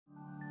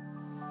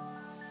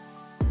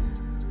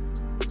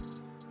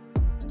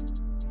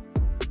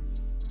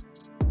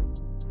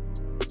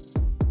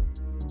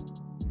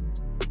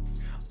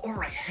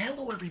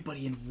Hello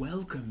everybody and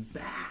welcome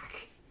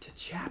back to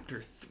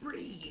chapter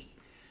 3.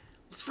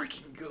 Let's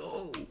freaking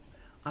go.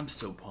 I'm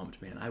so pumped,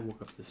 man. I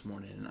woke up this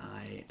morning and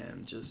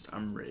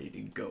I'm ready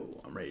to go.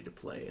 I'm ready to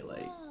play,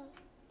 like...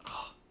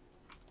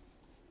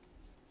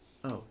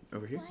 Oh,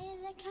 over here? Why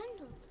are there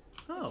candles?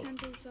 Oh. The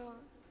candles are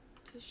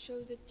to show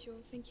that you're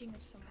thinking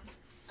of someone.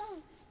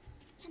 Oh,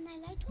 can I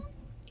light one?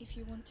 If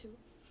you want to.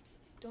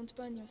 Don't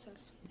burn yourself.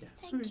 Yeah.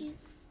 Thank you.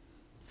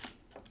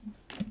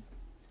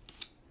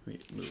 Let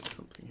me move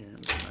something here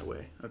and get my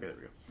way. Okay, there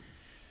we go.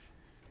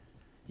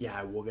 Yeah,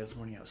 I woke up this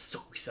morning. I was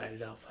so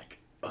excited. I was like,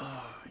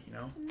 you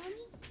know? For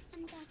Mommy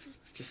and Daddy.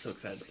 Just so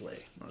excited to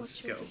play. Let's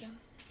just Watch go. over them.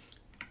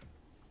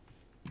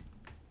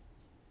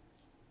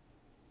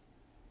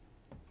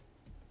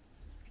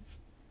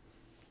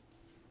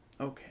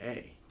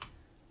 Okay.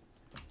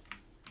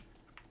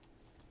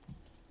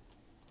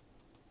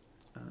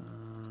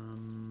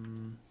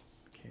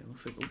 Okay,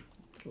 looks like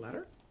a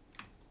ladder.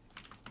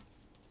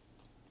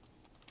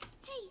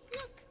 Hey,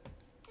 look!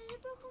 There's a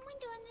broken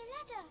window on the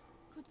ladder.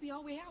 Could be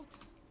our way out.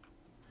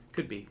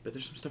 Could be, but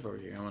there's some stuff over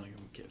here I want to go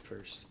get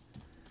first.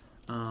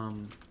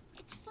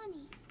 It's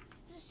funny.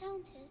 The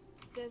sound here.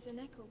 There's an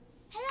echo.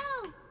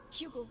 Hello!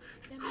 Hugo,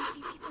 there might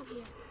be people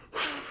here.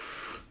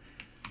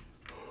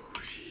 Oh,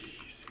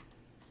 jeez.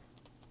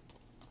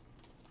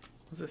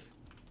 What's this?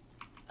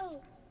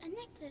 Oh, a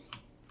necklace.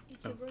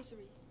 It's a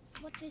rosary.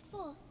 What's it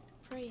for?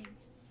 Praying.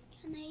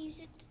 Can I use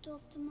it to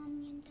talk to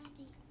Mommy and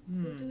Daddy?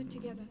 We'll do it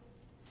together.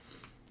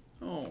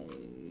 Oh,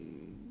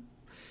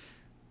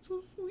 so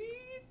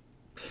sweet.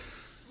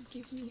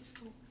 Forgive me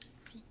for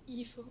the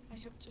evil I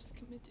have just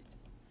committed.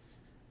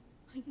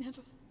 I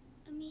never...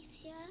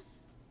 Amicia,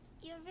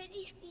 you're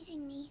really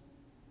squeezing me.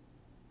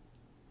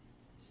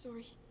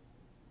 Sorry.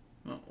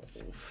 Oh.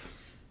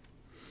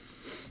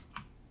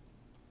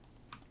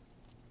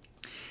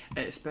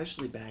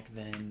 Especially back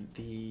then,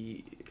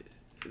 the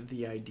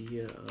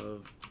idea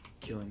of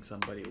killing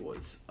somebody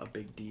was a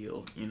big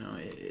deal. You know,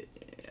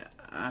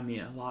 I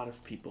mean, a lot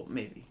of people,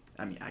 maybe.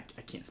 I mean, I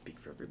can't speak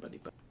for everybody,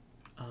 but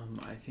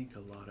I think a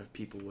lot of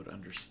people would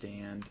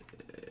understand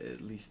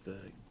at least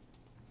the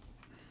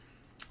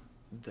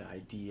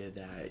idea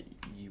that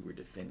you were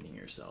defending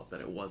yourself, that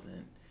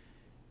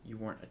you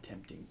weren't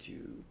attempting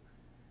to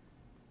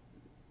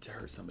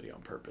hurt somebody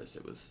on purpose.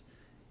 It was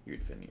you're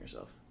defending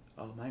yourself.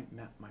 Oh, my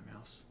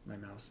mouse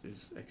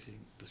is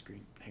exiting the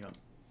screen. Hang on.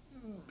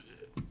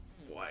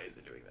 Why is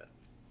it doing that?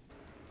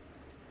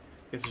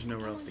 Guess there's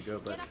nowhere else to go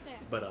but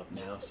up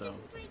now. It So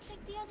doesn't break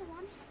like the other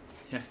one.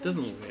 yeah, it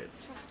doesn't look it.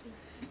 Trust me.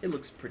 It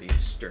looks pretty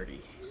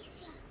sturdy.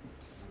 Amicia,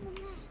 there's someone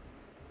there.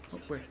 Oh,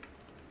 where?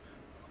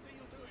 What are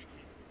you doing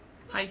here?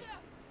 Hi.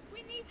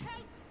 We need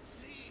help.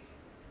 Leave!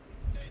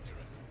 It's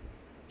dangerous.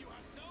 You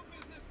have no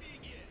business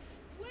being here.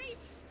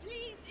 Wait,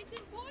 please. It's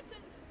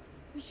important.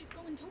 We should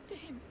go and talk to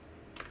him.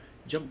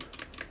 Jump.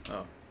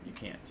 Oh, you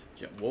can't.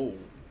 Jump. Whoa.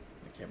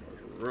 The camera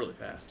was really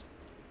fast.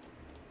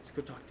 Let's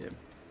go talk to him.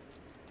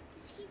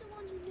 Is he the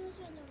one who knows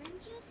where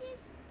Laurentius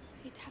is?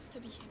 It has to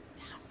be him.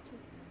 It has to.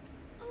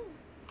 Oh,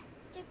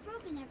 they've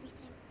broken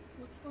everything.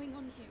 What's going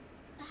on here?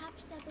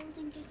 Perhaps they're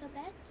building bigger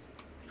beds?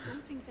 I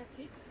don't think that's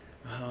it.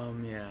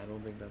 Yeah, I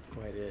don't think that's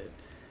quite it.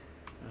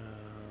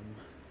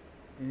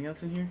 Anything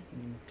else in here?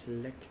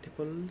 Any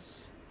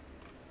collectibles?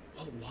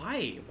 Well,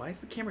 why? Why is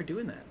the camera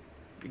doing that?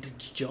 It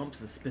just jumps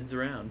and spins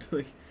around.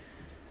 Like,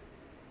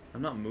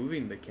 I'm not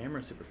moving the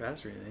camera super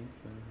fast or anything,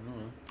 so I don't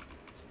know.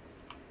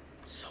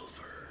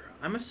 Sulfur.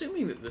 I'm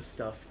assuming that this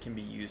stuff can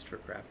be used for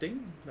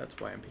crafting. That's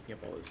why I'm picking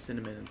up all this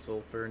cinnamon and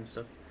sulfur and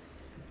stuff.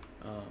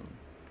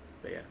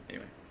 But yeah,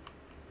 anyway.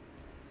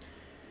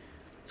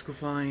 Let's go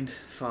find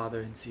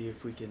Father and see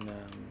if we can,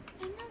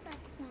 I know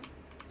that smell.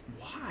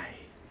 Why?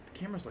 The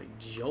camera's like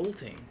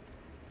jolting.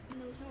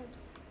 Mineral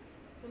herbs.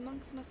 The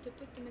monks must have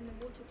put them in the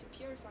water to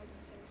purify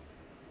themselves.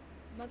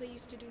 Mother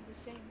used to do the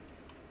same.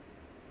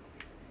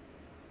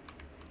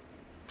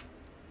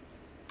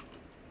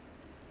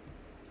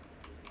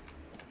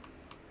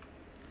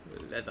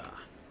 Leather.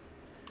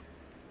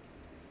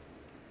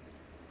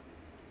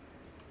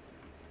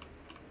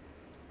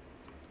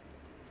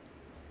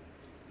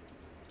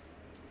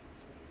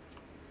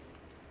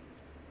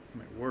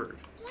 My word.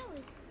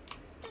 Flowers.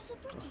 They're so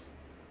pretty.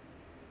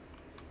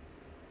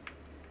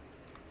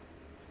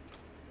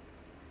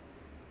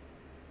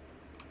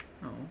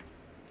 Oh.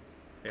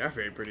 They are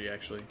very pretty,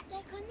 actually.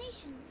 They're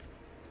carnations.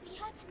 We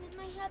had some in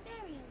my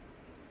herbarium.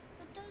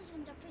 But those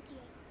ones are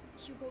prettier.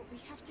 Hugo, we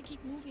have to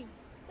keep moving.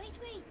 Wait,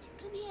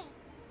 come here.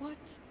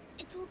 What?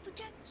 It will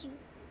protect you.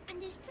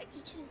 And it's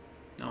pretty too.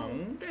 Oh,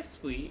 that's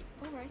sweet.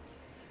 All right.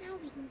 Now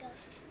we can go.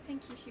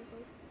 Thank you,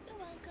 Hugo. You're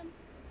welcome.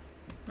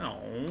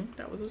 Oh,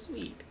 that was so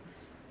sweet.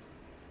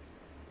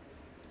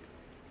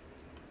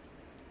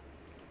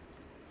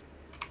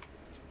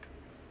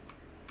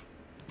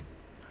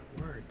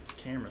 My word, this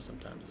camera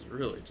sometimes is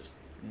really just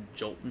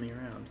jolting me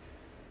around.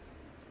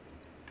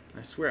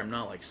 I swear I'm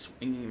not like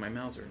swinging my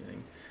mouse or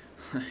anything.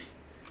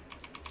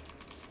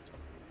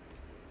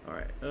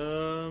 Alright,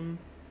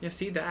 yeah,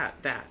 see that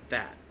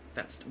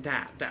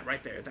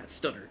right there, that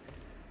stutter.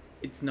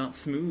 It's not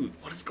smooth.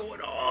 What is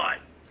going on?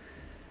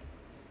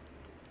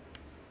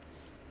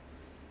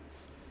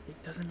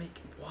 It doesn't make...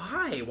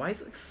 Why? Why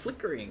is it like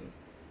flickering?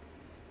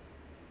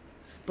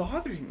 It's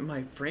bothering me.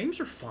 My frames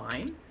are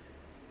fine.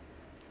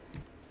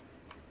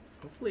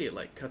 Hopefully it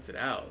like cuts it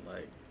out.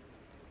 Like,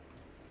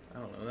 I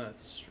don't know.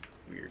 That's just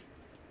weird.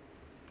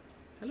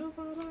 Hello,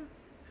 Father.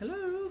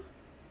 Hello.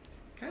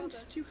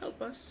 Canst Father. you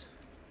help us?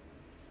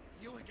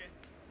 You again.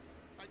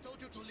 I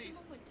told you to Just leave. a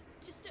moment.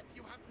 Just a...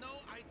 You have no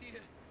idea.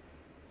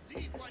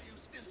 Leave while you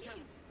still can.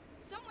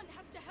 Please. Someone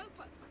has to help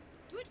us.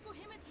 Do it for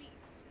him at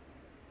least.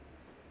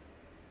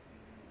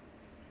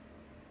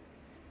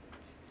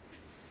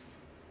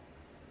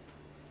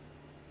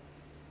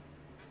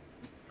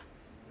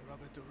 The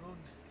Robert Duron,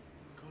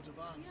 coat of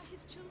We arms. are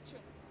his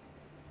children.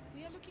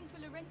 We are looking for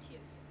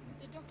Laurentius,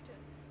 the doctor.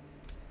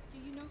 Do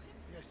you know him?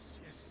 Yes,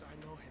 yes, I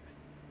know him.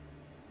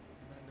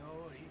 And I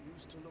know he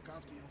used to look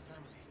after your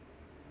family.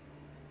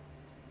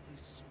 He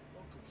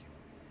spoke of you.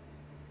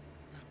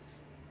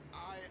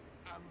 I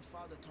am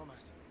Father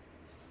Thomas.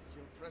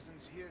 Your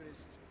presence here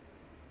is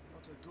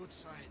not a good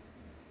sign.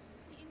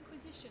 The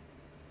Inquisition.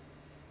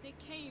 They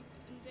came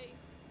and they...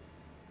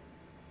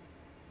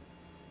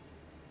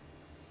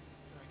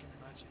 I can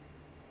imagine.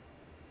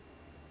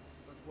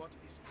 But what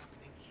is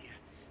happening here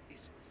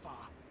is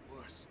far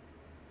worse.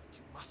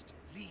 You must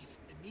leave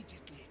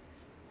immediately,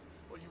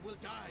 or you will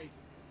die.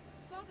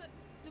 Father,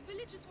 the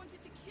villagers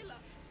wanted to kill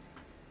us.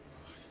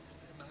 Oh,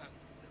 the man,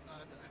 the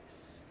murderer.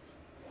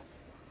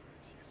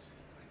 Laurentius,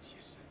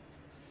 Laurentius.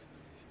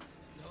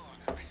 No,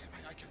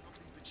 I cannot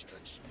leave the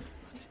church.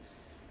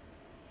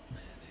 But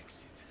an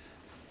exit.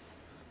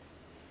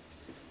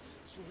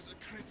 Through the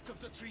crypt of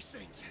the Three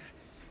Saints.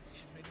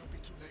 It may not be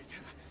too late.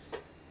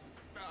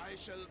 I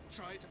shall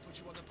try to put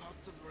you on the path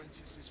to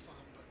Laurentius's farm,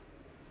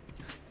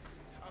 but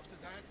after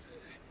that,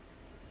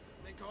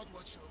 may God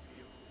watch over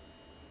you.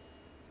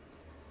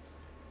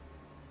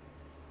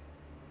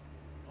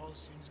 All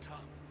seems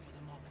calm for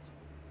the moment.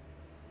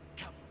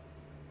 Come.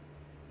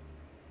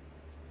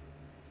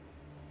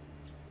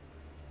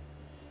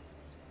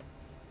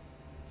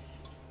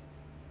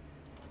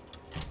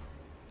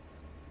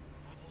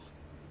 Bubble,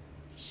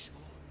 be sure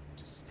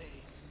to stay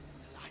in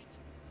the light.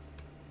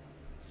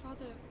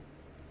 Father,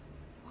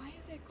 why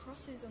are there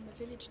crosses on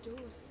the village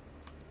doors?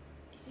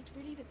 Is it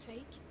really the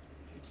plague?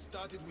 It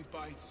started with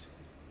bites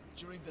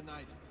during the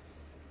night.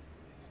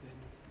 Then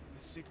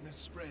the sickness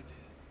spread.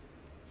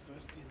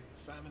 First in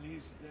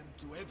families, then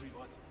to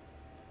everyone.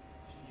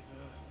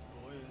 Fever,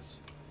 boils.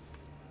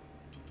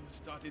 People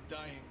started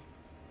dying.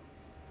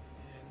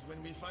 And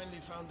when we finally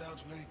found out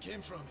where it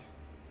came from,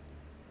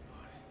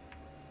 why,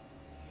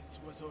 it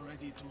was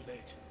already too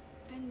late.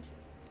 And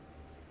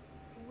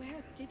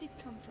where did it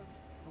come from?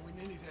 But we're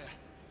nearly there.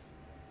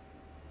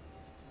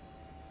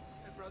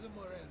 Brother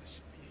Morel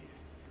should be here.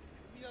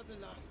 We are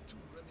the last two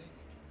remaining.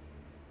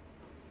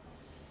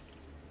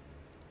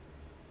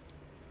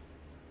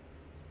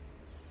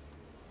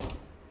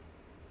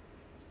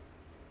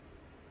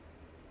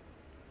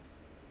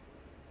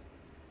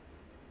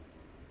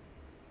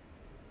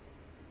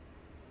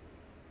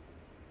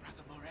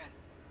 Brother Morel.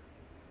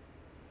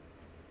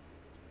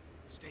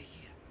 Stay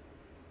here.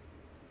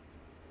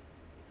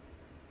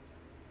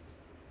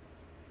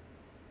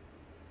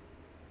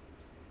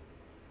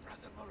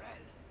 Brother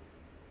Morel.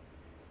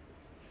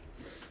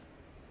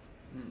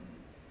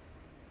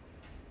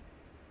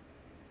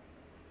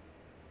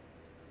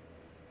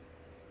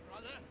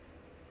 Brother?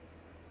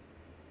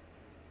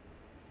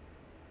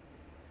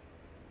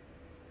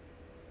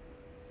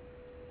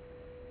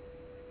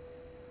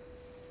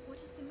 What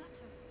is the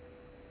matter?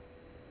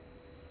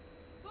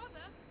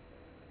 Father?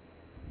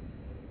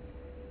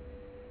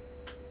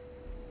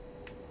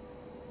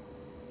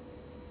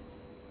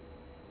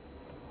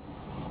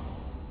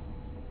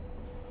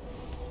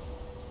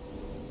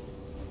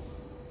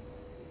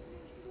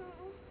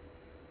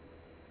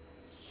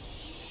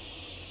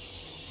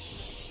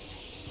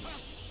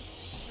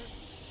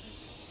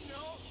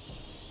 No!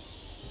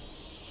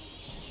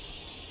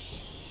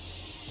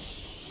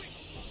 Quick!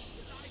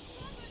 The light!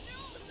 Father,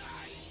 no! The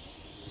light!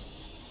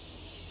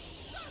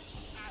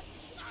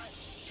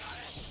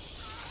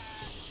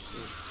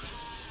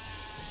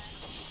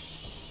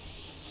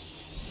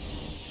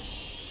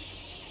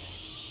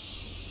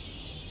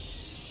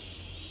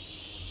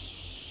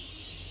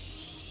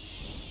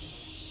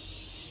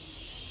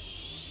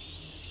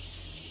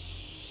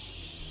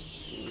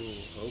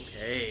 Ooh,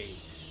 okay.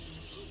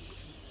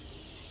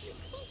 You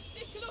must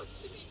stay close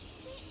to me.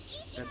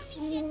 That's...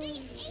 They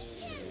ate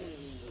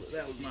him.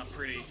 That was not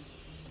pretty.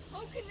 How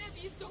can there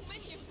be so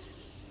many of them?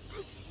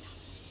 Protect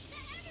us.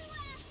 They're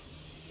everywhere.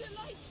 The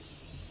light.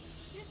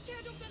 They're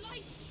scared of the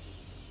light.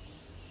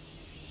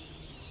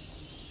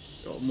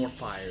 Oh, more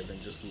fire than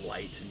just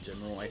light in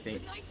general, I think.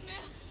 It's a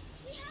nightmare.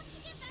 We have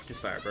to get back Because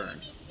to fire the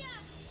burns. Yeah.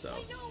 So,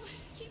 I know.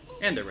 Keep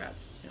moving. and they're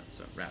rats. You know,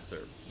 so rats are,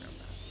 you know,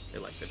 rats. They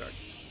like the dark.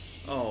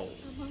 Oh,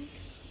 The monk.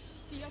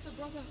 The other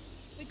brother.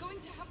 We're going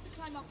to have to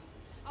climb up.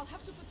 I'll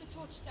have to put the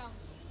torch down.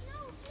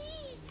 No,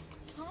 please.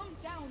 Calm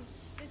down.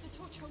 There's a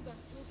torch holder.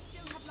 We'll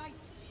still have light.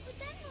 We But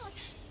then what?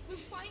 We'll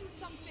find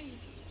something.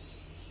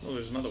 Oh,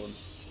 there's another one.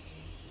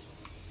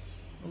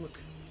 Oh, look.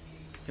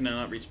 Can I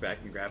not reach back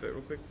and grab it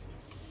real quick?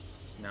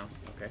 No?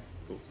 Okay.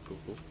 Cool, cool,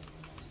 cool.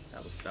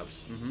 Yep,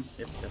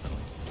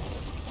 definitely.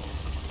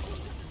 I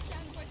don't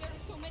understand why there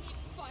are so many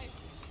fire.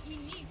 We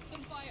need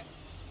some fire.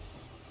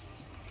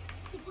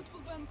 The wood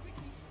will burn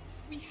quickly.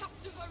 We have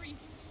to hurry.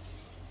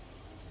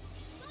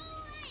 Go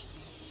away!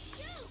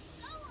 You!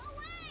 Go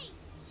away!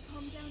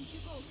 Calm down,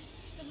 Hugo.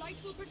 The light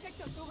will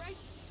protect us, alright?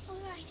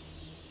 Alright.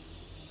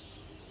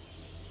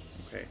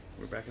 Okay,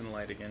 we're back in the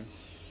light again.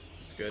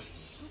 It's good.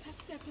 So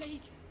that's their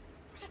plague.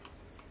 Rats.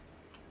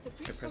 The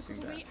priest spoke pressing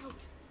of a way that.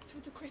 out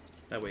through the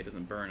crypt. That way it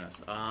doesn't burn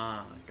us.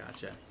 Ah,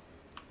 gotcha.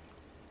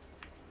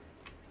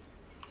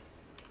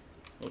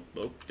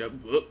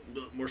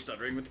 More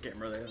stuttering with the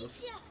camera there.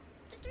 Amicia,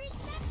 the three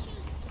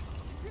statues. The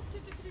crypt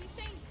of the three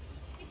saints.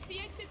 It's the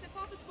exit the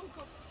father spoke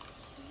of.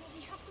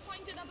 We have to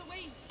find another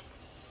way.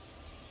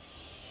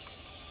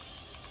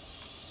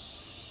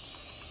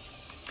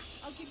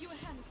 I'll give you a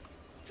hand.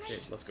 Okay,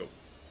 Great. let's go.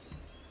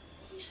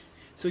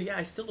 So yeah,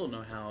 I still don't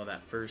know how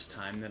that first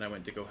time that I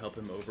went to go help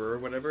him over or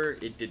whatever,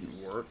 it didn't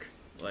work.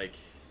 Like,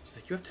 she's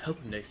like, you have to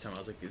help him next time. I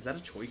was like, is that a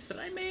choice that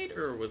I made,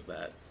 or was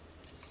that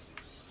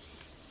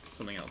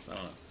something else? I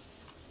don't know.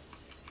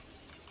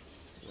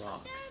 There,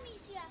 Rocks.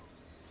 Amicia.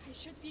 I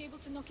should be able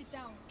to knock it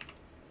down.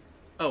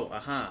 Oh,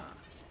 aha.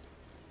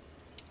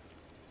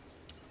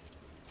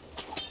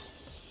 They've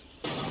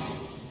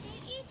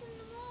eaten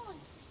them all.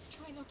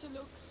 Try not to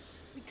look.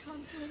 We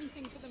can't do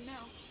anything for them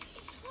now.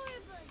 It's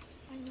horrible.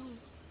 I know.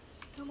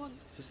 Come on.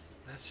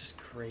 That's just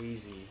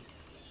crazy.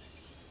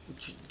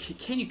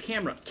 Can you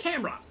camera? Do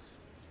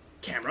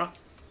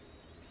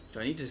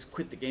I need to just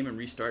quit the game and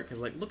restart? Cause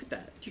like, look at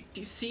that. Do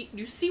you see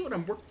what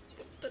I'm working?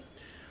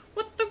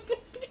 What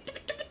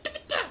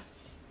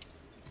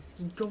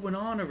is going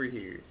on over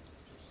here?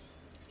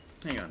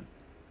 Hang on.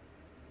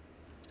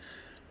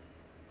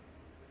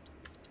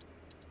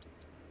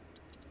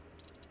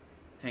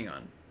 Hang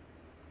on.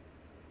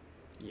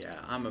 Yeah,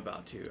 I'm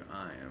about to.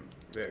 I am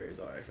very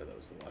sorry for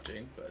those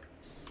watching, but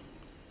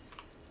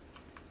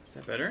is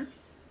that better?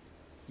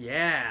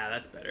 Yeah,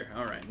 that's better.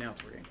 All right, now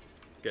it's working.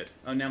 Good.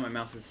 Oh, now my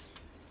mouse is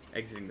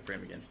exiting the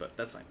frame again, but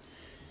that's fine.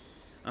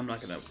 I'm not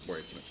gonna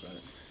worry too much about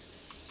it.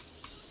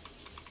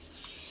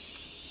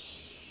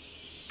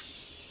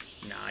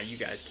 Nah, you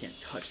guys can't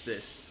touch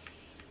this.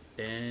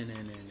 Can't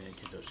touch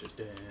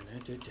this.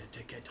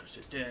 Can't touch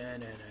this.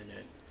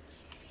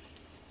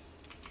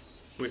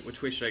 Wait,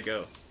 which way should I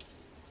go?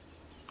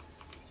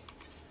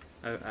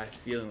 I'm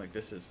feeling like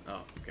this is...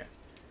 Oh, okay.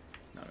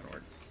 Not gonna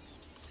work.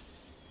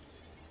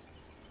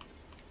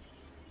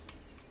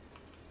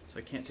 So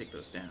I can't take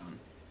those down.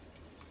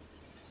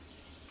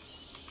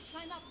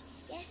 Climb up.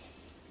 Yes.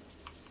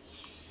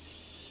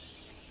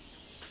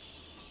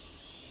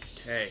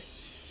 Okay.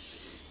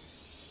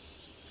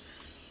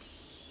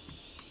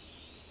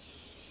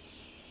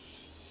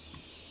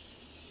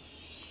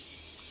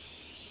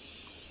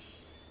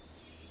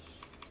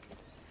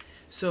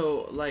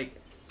 So, like,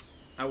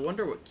 I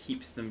wonder what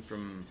keeps them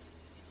from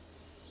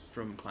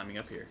climbing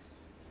up here.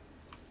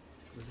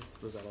 Was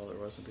that all there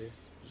was up here?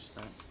 Just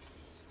that?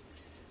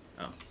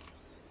 Oh.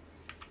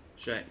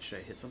 Should I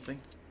hit something?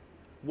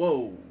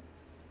 Whoa!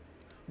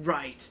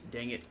 Right!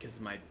 Dang it, because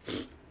of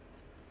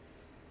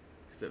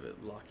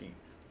it locking.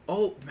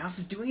 Oh, the mouse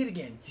is doing it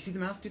again! You see the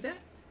mouse do that?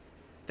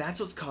 That's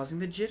what's causing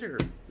the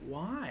jitter.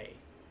 Why?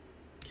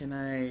 Can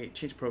I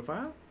change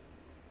profile?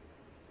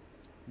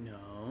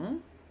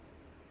 No.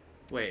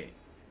 Wait.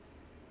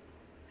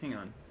 Hang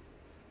on.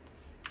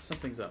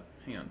 Something's up.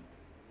 Hang on.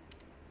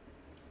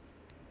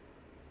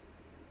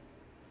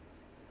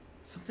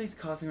 Something's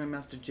causing my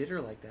mouse to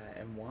jitter like that,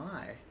 and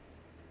why?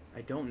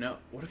 I don't know.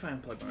 What if I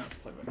unplug my mouse?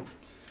 Plug my mouse.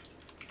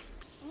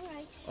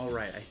 Alright.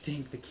 Alright, I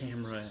think the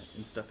camera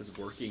and stuff is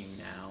working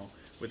now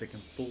with a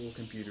full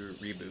computer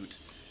reboot.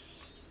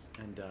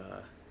 And,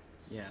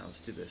 yeah,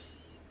 let's do this.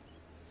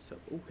 So,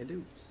 oh,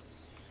 hello.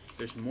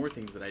 There's more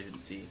things that I didn't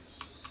see.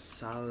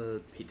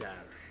 Salpeter.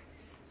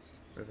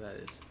 Whatever that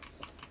is.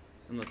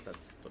 Unless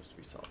that's supposed to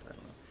be salt, I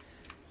don't know.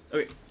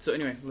 Okay, so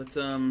anyway, let's,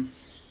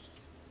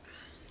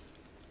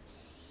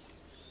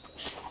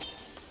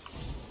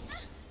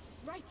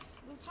 Right.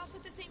 We'll pass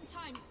at the same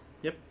time.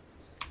 Yep.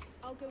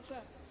 I'll go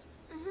first.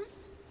 Uh-huh.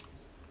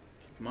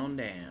 Come on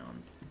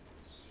down.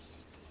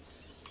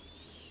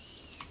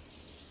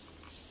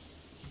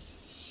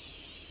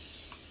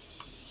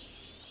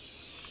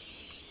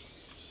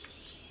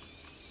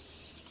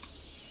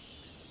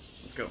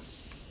 Let's go.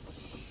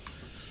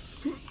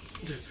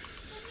 They're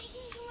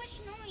making too much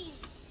noise.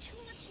 Too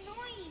much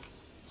noise.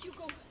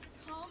 Hugo,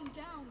 calm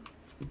down.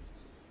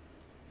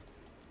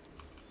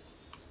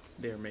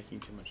 They're making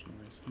too much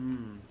noise.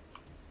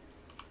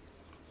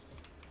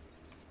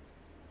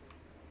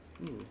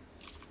 Ooh.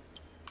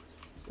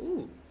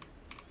 Ooh.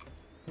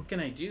 What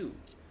can I do?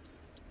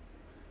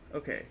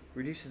 Okay.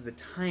 Reduces the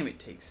time it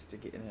takes to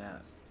get in and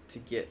out. To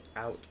get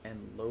out and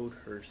load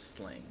her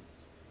sling.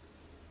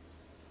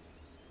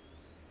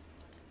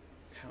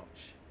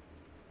 Pouch.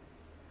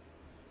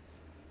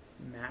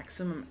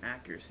 Maximum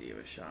accuracy of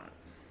a shot.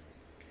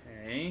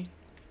 Okay.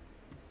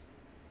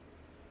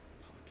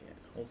 Pocket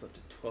holds up to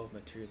 12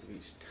 materials of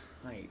each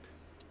type.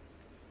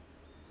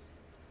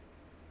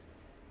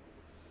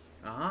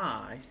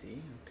 Ah, I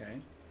see. Okay.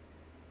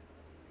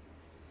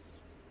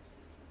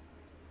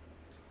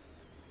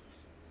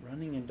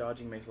 Running and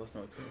dodging makes less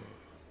noise.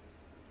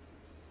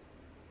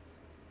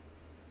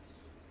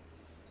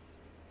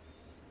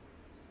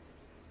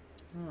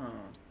 Huh.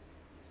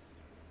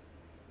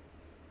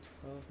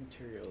 12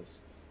 materials.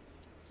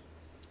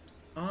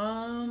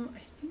 I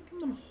think I'm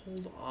gonna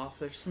hold off.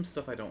 There's some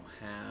stuff I don't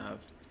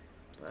have,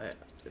 but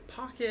the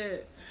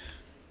pocket.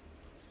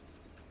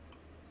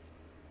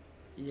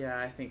 Yeah,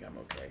 I think I'm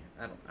okay.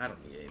 I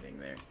don't need anything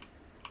there.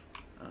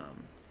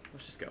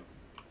 Let's just go.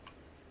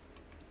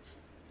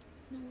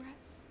 No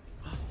rats.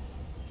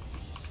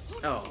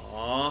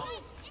 Aww.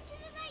 Into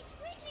the light,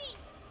 quickly!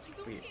 I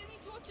don't see any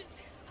torches.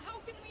 How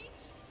can we?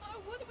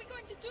 What are we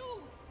going to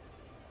do?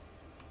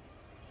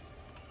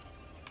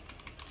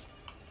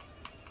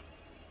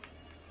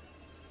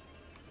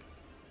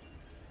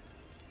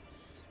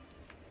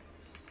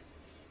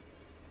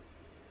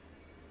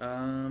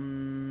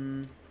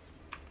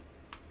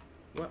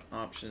 What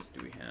options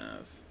do we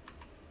have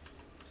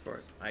as far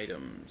as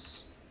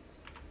items?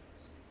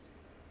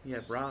 We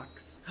have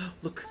rocks.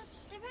 Look. But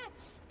the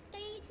rats, they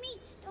eat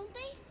meat, don't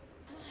they?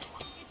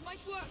 It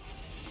might work.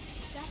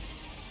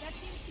 That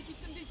seems to keep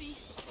them busy.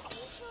 Are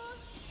you sure?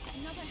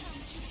 Another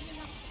hand should be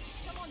enough.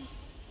 Come on.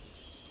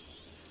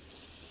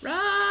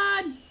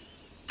 Run!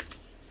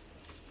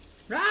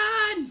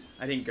 Run!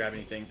 I didn't grab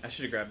anything. I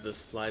should have grabbed the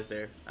supplies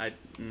there.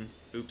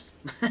 Oops.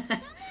 Nana,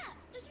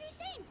 the three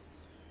saints!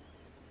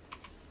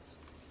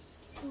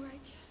 All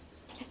right.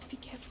 Let's be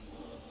careful.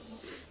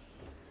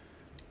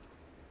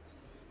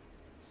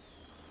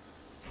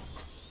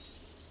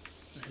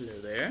 Hello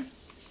there.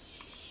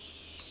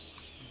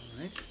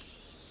 Alright.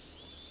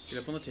 Get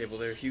up on the table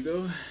there,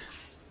 Hugo.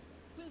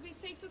 We'll be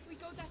safe if we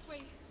go that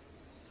way.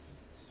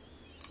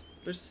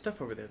 There's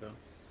stuff over there, though.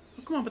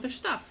 Oh, come on, but there's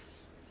stuff.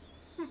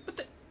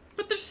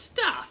 But there's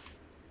stuff.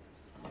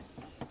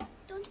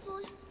 Don't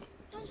fall.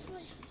 Don't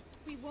fall.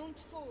 We won't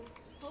fall.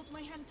 Hold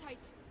my hand tight.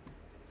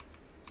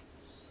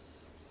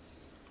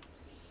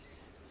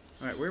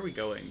 Alright, where are we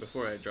going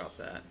before I drop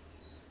that?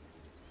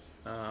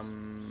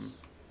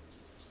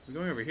 We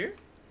going over here?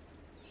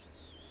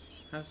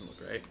 That doesn't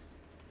look right.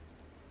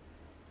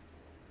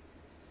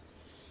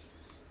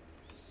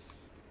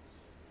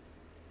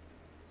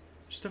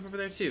 There's stuff over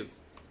there too.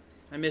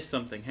 I missed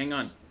something. Hang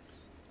on.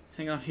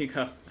 Hang on,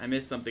 Hugo. I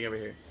missed something over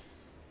here.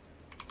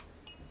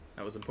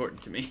 That was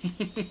important to me.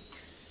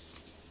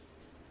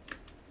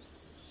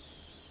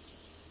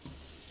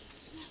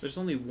 There's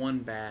only one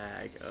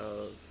bag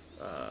of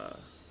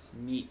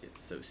meat, it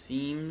so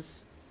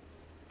seems.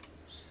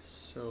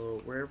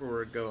 So wherever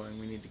we're going,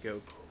 we need to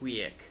go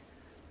quick.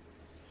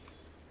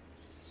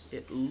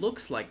 It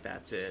looks like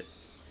that's it.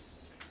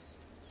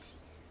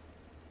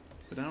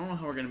 But I don't know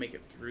how we're gonna make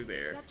it through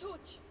there. That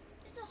torch.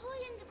 There's a hole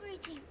in the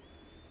grating.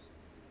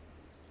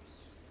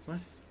 What?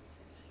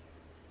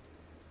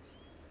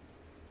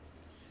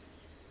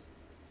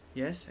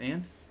 Yes,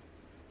 and?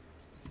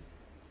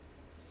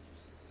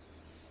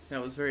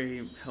 That was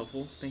very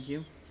helpful, thank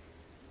you.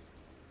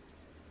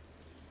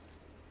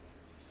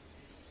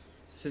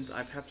 Since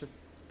I have to...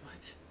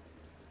 What?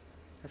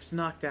 I have to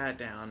knock that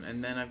down,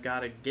 and then I've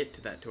got to get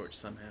to that torch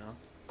somehow.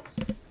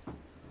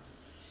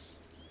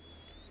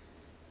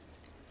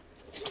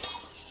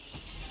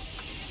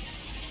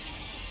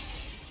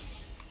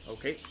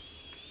 Okay.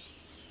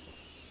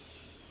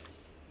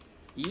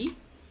 E?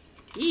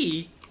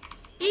 E?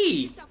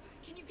 E? This up.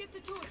 Can you get the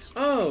torch?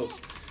 Oh!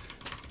 Yes.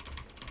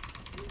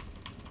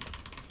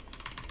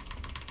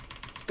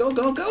 Go,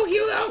 go, go,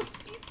 Hugo!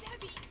 It's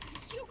heavy.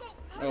 Hugo,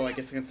 Oh, I hurry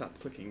guess I can stop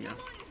clicking now. up.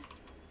 Come on.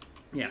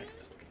 Yeah, I can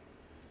stop clicking.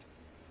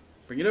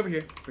 Bring it over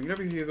here. Bring it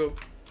over here, Hugo.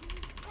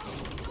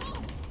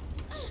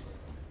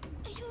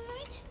 Are you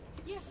alright?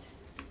 Yes.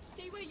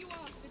 Stay where you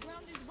are. The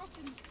ground is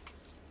rotten.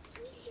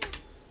 Amicia,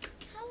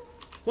 how?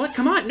 What?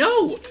 Come on!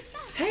 No!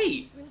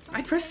 Hey! We'll find I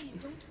a pressed way.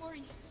 Don't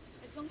worry.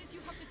 As long as you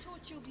have the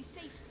torch, you'll be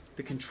safe.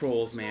 the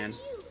controls, man.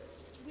 You.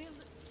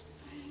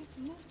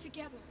 We'll move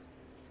together.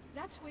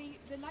 That way,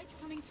 the light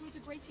coming through the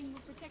grating will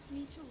protect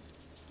me too.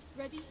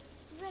 Ready?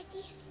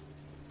 Ready?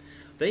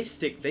 They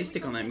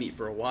stick on that meat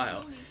for a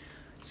while. Slowly.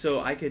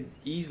 So I could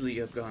easily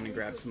have gone and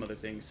grabbed some other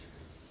things.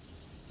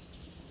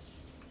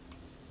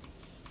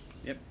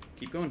 Yep,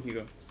 keep going,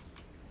 Hugo.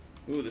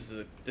 Ooh, this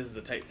is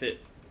a tight fit.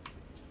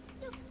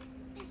 Look,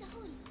 there's a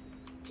hole.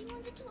 Do you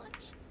want the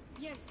torch?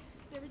 Yes,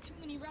 there are too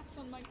many rats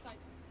on my side.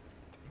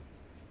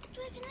 But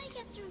where can I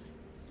get through?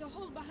 The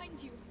hole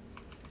behind you.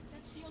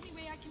 That's the only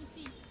way I can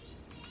see.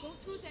 Go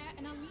through there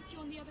and I'll meet you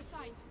on the other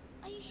side.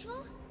 Are you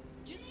sure?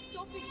 Just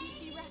stop if you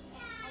see rats.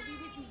 I'll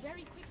be with you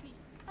very quickly.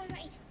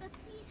 Alright, but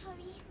please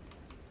hurry.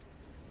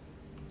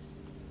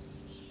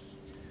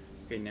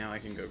 Okay, now I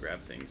can go grab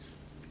things.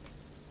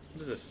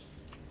 What is this?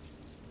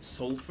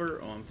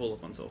 Sulfur? Oh, I'm full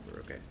up on sulfur.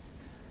 Okay.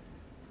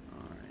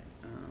 Alright.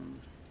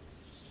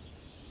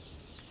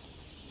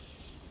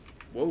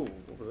 Whoa,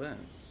 what was that?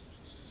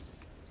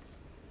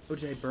 Oh,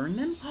 did I burn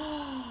them?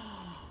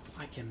 Oh,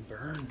 I can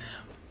burn them.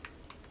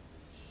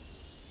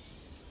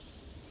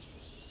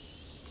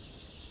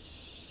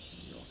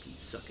 Y'all can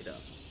suck it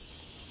up.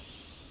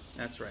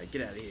 That's right,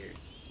 get out of here.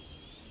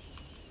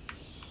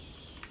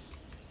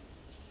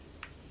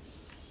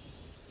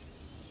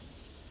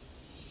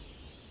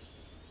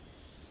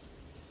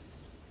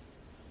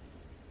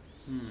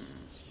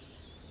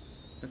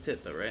 That's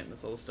it though, right?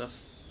 That's all the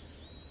stuff?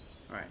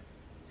 Alright.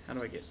 How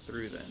do I get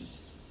through then?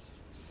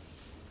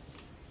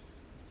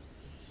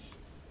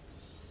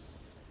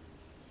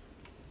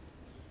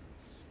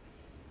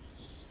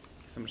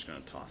 Guess I'm just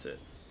gonna toss it.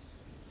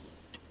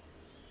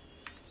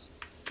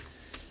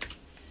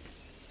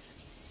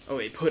 Oh,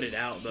 he put it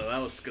out though.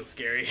 That was still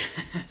scary.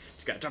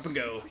 Just gotta drop and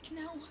go. Quick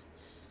now.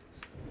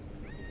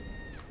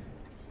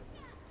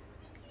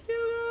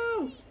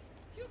 Hugo!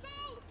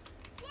 Hugo!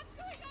 What's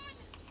going on?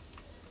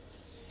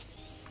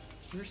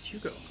 Where's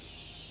Hugo?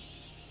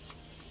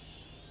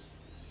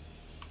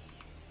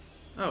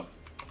 Oh.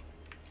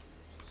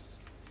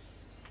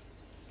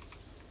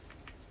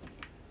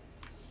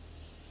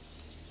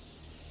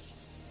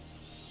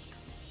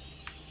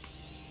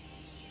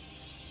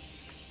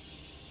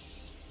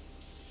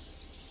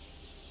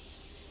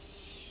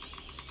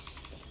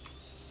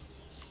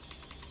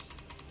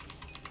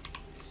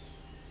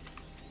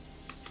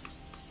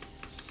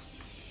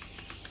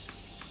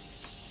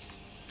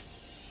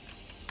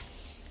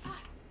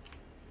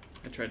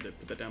 I tried to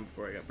put that down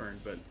before I got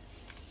burned, but...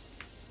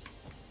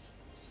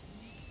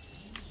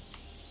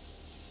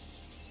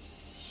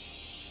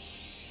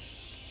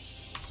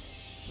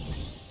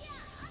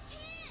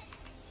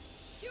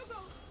 Hugo,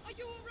 are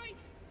you alright?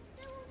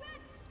 There were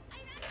rats. I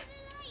ran to the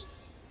light.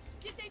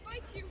 Did they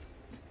bite you?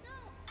 No,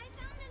 I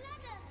found a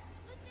ladder,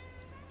 but there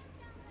are rats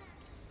down there.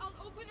 I'll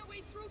open a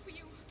way through for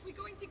you. We're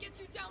going to get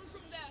you down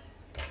from there.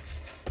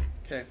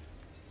 Okay.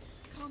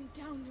 Calm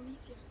down,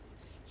 Louisa.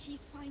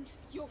 He's fine.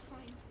 You're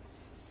fine.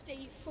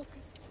 Stay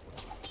focused.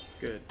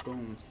 Good.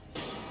 Boom.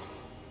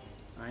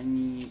 I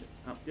need...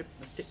 Oh, yep,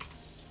 that's it.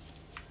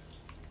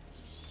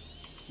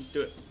 Let's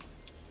do it.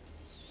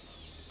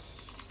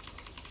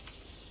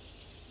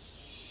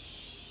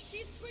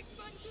 These twigs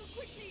run too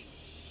quickly.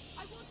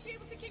 I won't be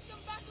able to keep them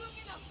back long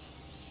enough.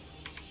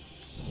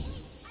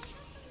 I have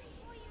something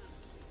for you.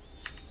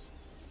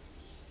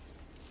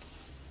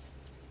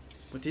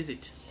 What is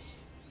it?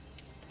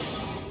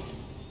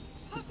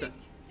 What's that?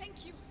 Perfect.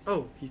 Thank you.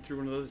 Oh, he threw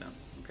one of those down.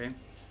 Okay.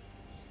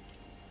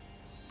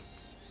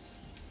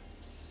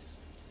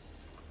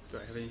 Do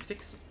I have any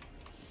sticks?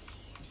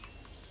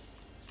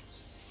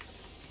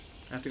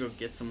 I have to go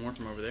get some more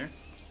from over there.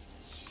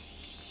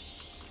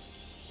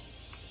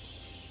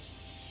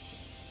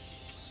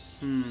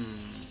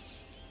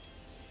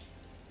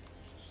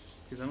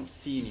 Because I don't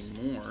see any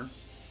more.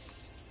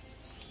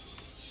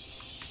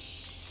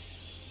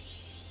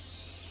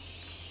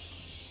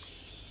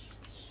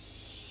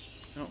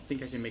 I don't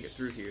think I can make it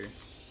through here.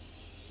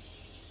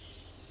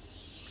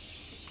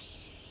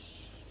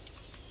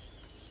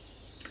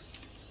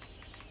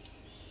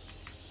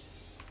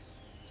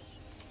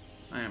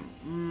 I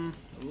am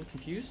a little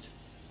confused.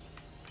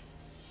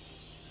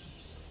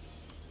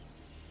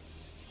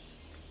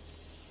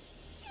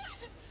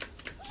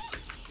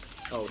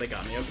 Oh, they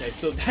got me. Okay,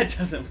 so that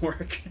doesn't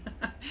work.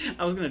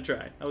 I was gonna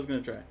try. I was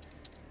gonna try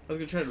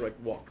to like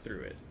walk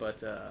through it, but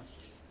that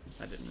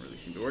didn't really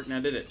seem to work. Now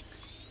did it?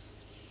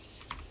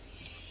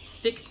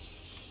 Stick.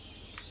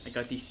 I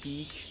got the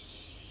stick.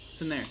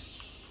 What's in there?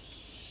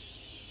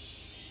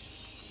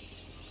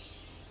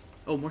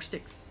 Oh, more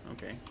sticks.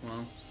 Okay.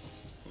 Well.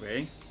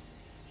 Okay.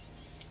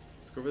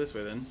 Let's go over this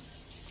way then.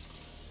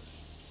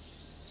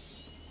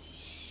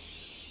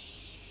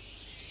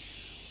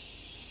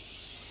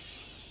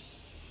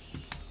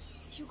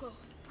 Hugo,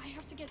 I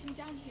have to get him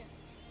down here.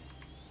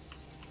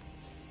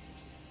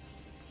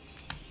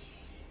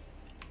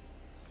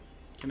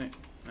 Can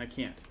I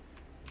can't.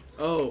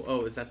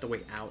 Oh, is that the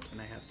way out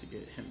and I have to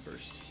get him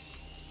first?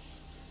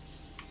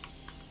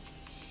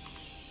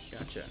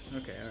 Gotcha.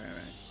 Okay,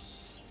 alright.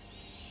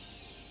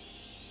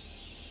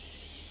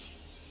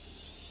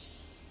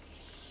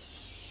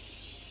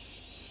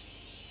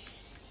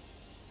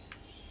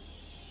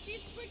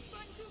 These twigs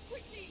run too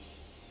quickly.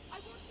 I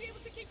won't be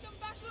able to keep them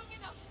back long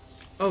enough.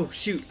 Oh,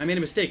 shoot. I made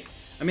a mistake.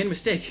 I made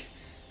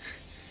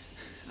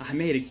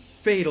a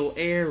fatal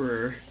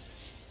error.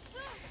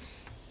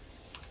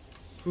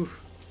 Whew.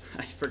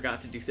 I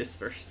forgot to do this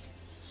first.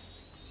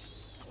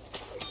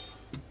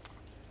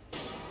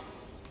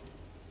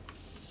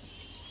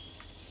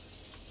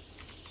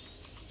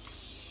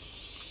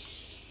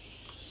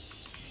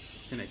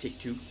 Can I take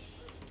two?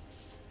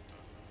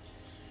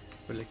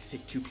 Would like to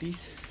take two,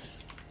 please?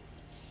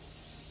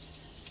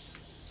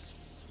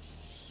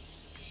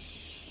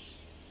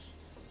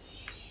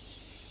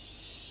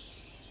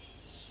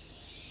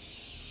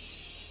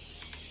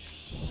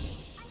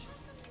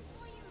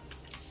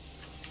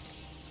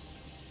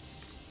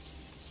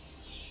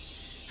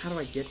 How do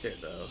I get there,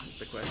 though, is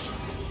the question.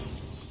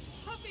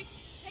 Perfect.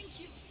 Thank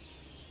you.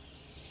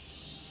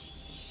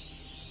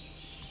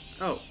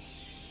 Oh,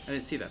 I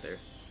didn't see that there.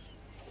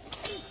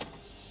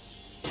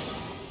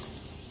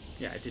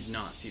 Yeah, I did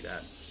not see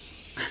that.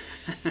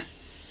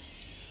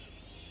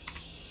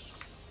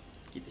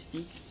 Get the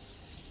stick.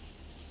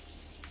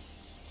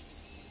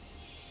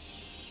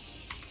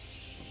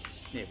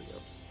 There we go.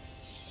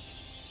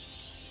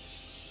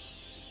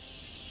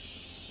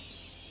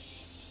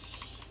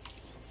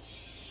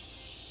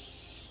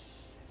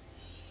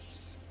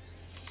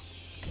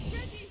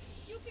 Freddy,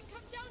 you can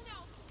come down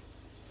now.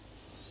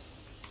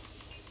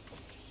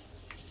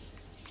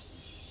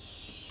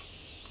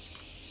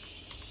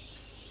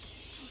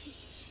 Sorry,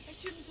 I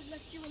shouldn't have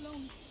left you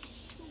alone.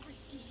 It's too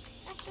risky.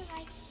 That's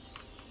alright.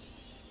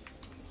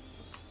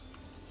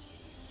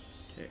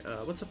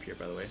 Okay, what's up here,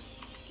 by the way?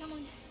 Come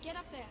on, get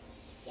up there.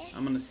 Yes.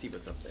 I'm gonna see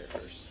what's up there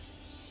first.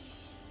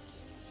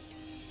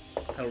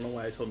 I don't know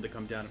why I told him to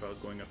come down if I was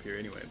going up here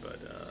anyway, but,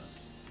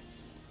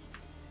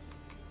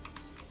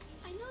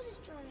 I know this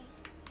story.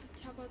 A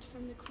tablet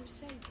from the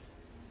Crusades.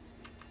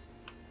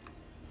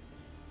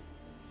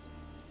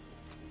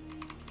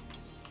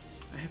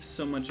 I have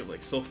so much of,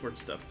 like, Soulforge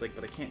stuff. It's like,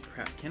 but I can't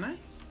craft. Can I?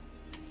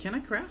 Can I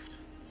craft?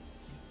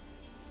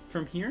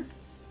 From here?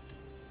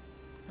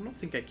 I don't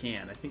think I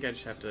can. I think I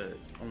just have to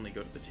only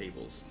go to the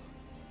tables.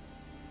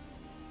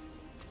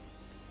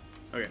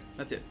 Okay,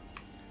 that's it.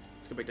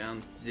 Let's go back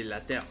down the la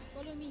terre.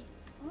 Follow me.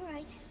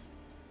 Alright.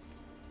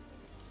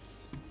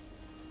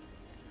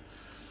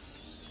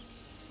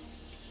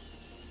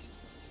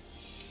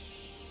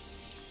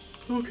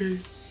 Okay.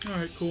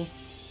 Alright, cool.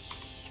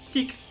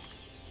 Stick.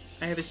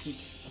 I have a stick.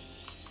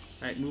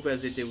 Alright, move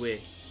as it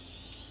away.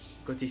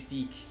 Got a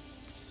stick.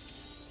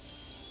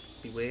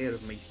 Beware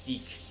of my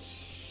stick.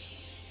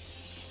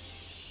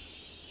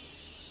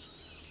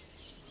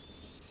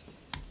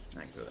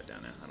 I can throw that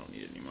down now. I don't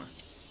need it anymore.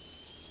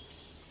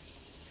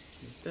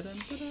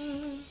 Da-dum-da-da.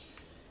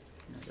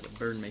 Now I gotta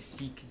burn my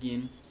stick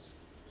again.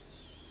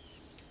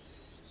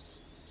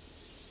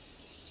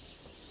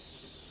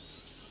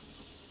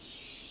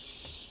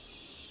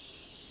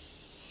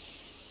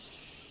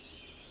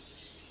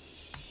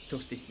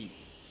 Toast the stick.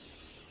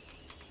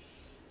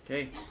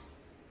 Okay.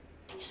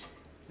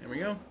 There we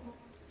go.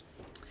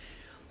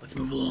 Let's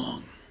move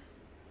along.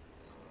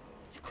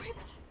 The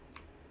crypt.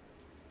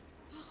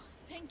 Oh,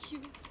 thank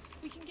you.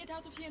 We can get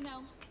out of here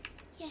now.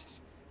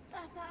 Yes.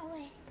 Far, far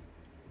away.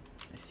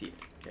 I see it.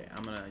 Okay,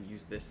 I'm gonna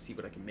use this, see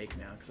what I can make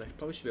now, because I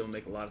probably should be able to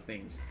make a lot of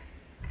things.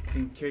 I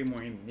can carry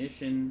more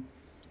ammunition.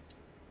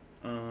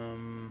 Where are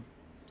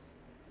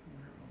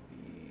all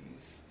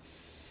these?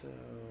 So,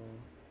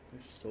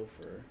 there's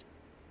sulfur.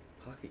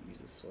 Pocket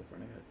uses sulfur,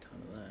 and I got a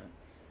ton of that.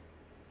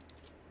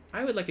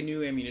 I would like a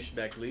new ammunition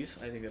bag, please.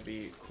 I think that'd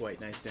be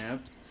quite nice to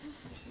have.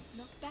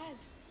 Not bad.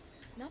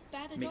 Not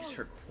bad at Makes all.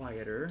 her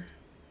quieter.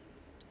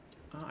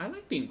 I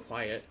like being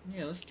quiet.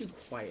 Yeah, let's do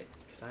quiet,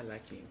 because I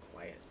like being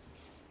quiet.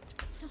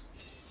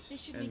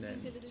 This should And make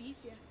things a then- little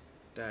easier.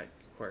 That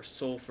requires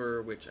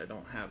sulfur, which I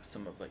don't have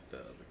some of like the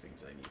other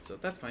things I need, so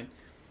that's fine.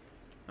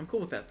 I'm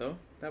cool with that though.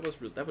 That was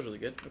really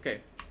good.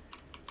 Okay.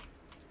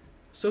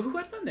 So who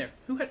had fun there?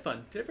 Who had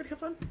fun? Did everybody have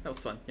fun? That was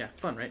fun. Yeah,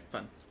 fun, right?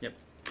 Fun. Yep.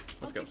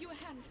 Let's I'll go. give you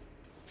a hand.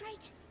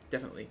 Right.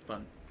 Definitely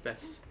fun.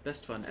 Best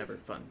fun ever.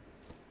 Fun.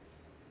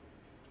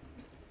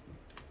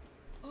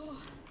 Oh,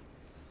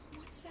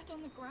 what's that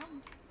on the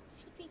ground?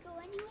 Should we go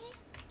anyway?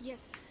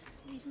 Yes,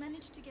 we've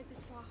managed to get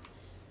this far.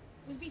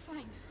 We'll be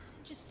fine.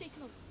 Just stay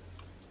close.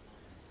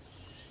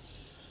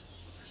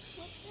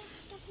 What's that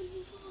stuff on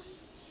the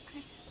walls?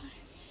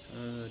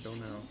 Don't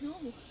know.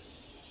 Don't know.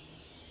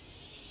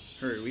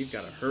 Hurry, we've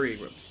got to hurry.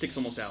 Stick's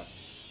almost out.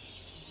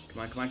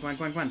 Come on, come on, come on,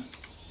 come on, come on.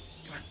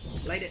 Come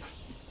on, light it.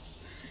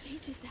 They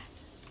did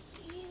that.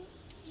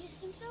 You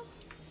think so?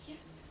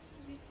 Yes,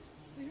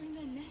 we're in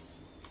their nest.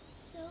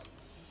 So,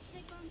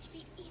 they're going to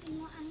be even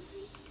more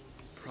angry?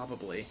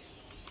 Probably.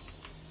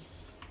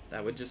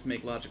 That would just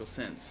make logical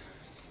sense.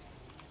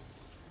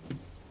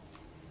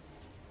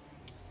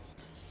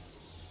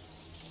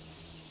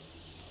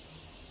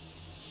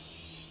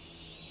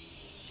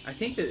 I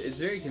think that it's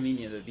very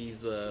convenient that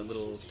these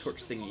little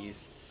torch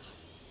thingies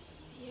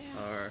Yeah,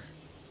 are...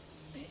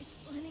 it's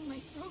burning my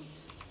throat.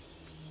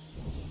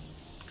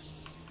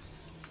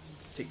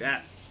 Take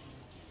that.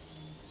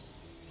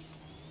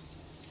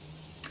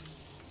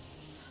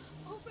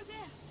 Over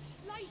there,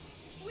 light.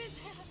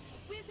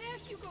 We're there,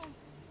 Hugo.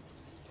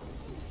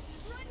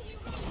 Run,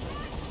 Hugo,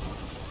 run!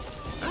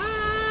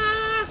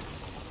 Ah!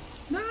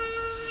 No!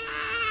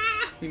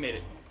 We made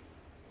it.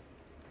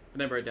 But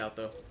never a doubt,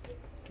 though.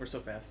 We're so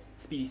fast.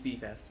 Speedy, speedy,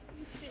 fast.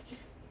 We did it.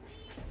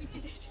 We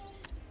did it.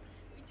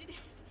 We did it.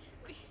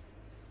 We...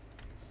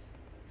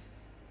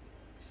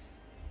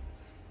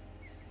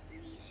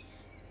 Please.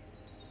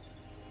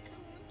 I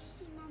want to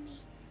see Mommy.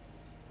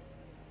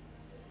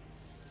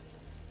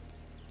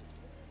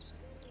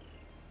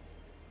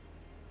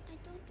 I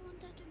don't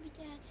want her to be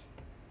dead.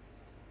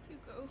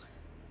 Hugo,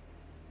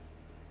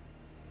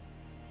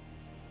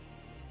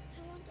 I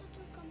want her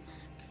to come back.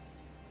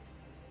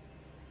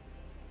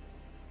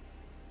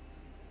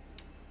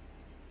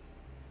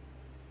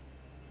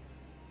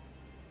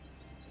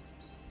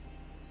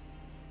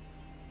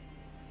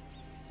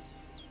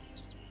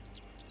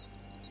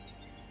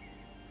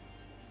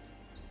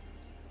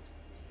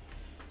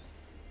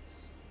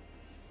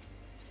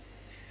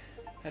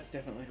 That's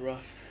definitely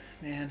rough,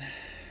 man.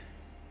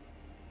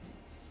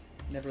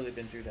 Never really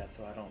been through that,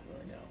 so I don't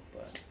really know.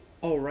 But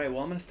all right,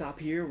 well, I'm gonna stop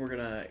here. We're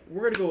gonna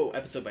go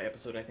episode by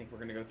episode. I think we're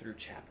gonna go through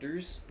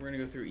chapters. We're gonna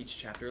go through each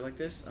chapter like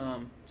this.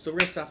 So we're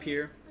gonna stop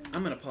here.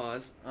 I'm gonna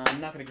pause. I'm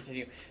not gonna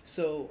continue.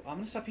 So I'm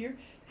gonna stop here.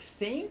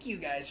 Thank you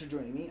guys for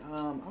joining me.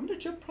 I'm gonna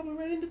jump probably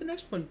right into the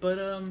next one. But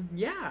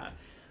yeah,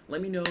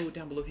 let me know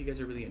down below if you guys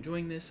are really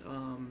enjoying this.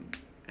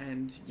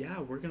 And yeah,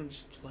 we're gonna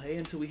just play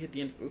until we hit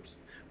the end. Oops.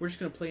 We're just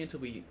gonna play until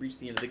we reach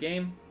the end of the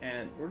game,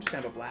 and we're just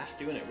gonna have a blast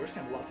doing it. We're just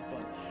gonna have lots of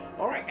fun.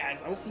 All right,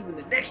 guys. I will see you in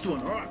the next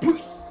one. All right,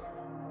 peace.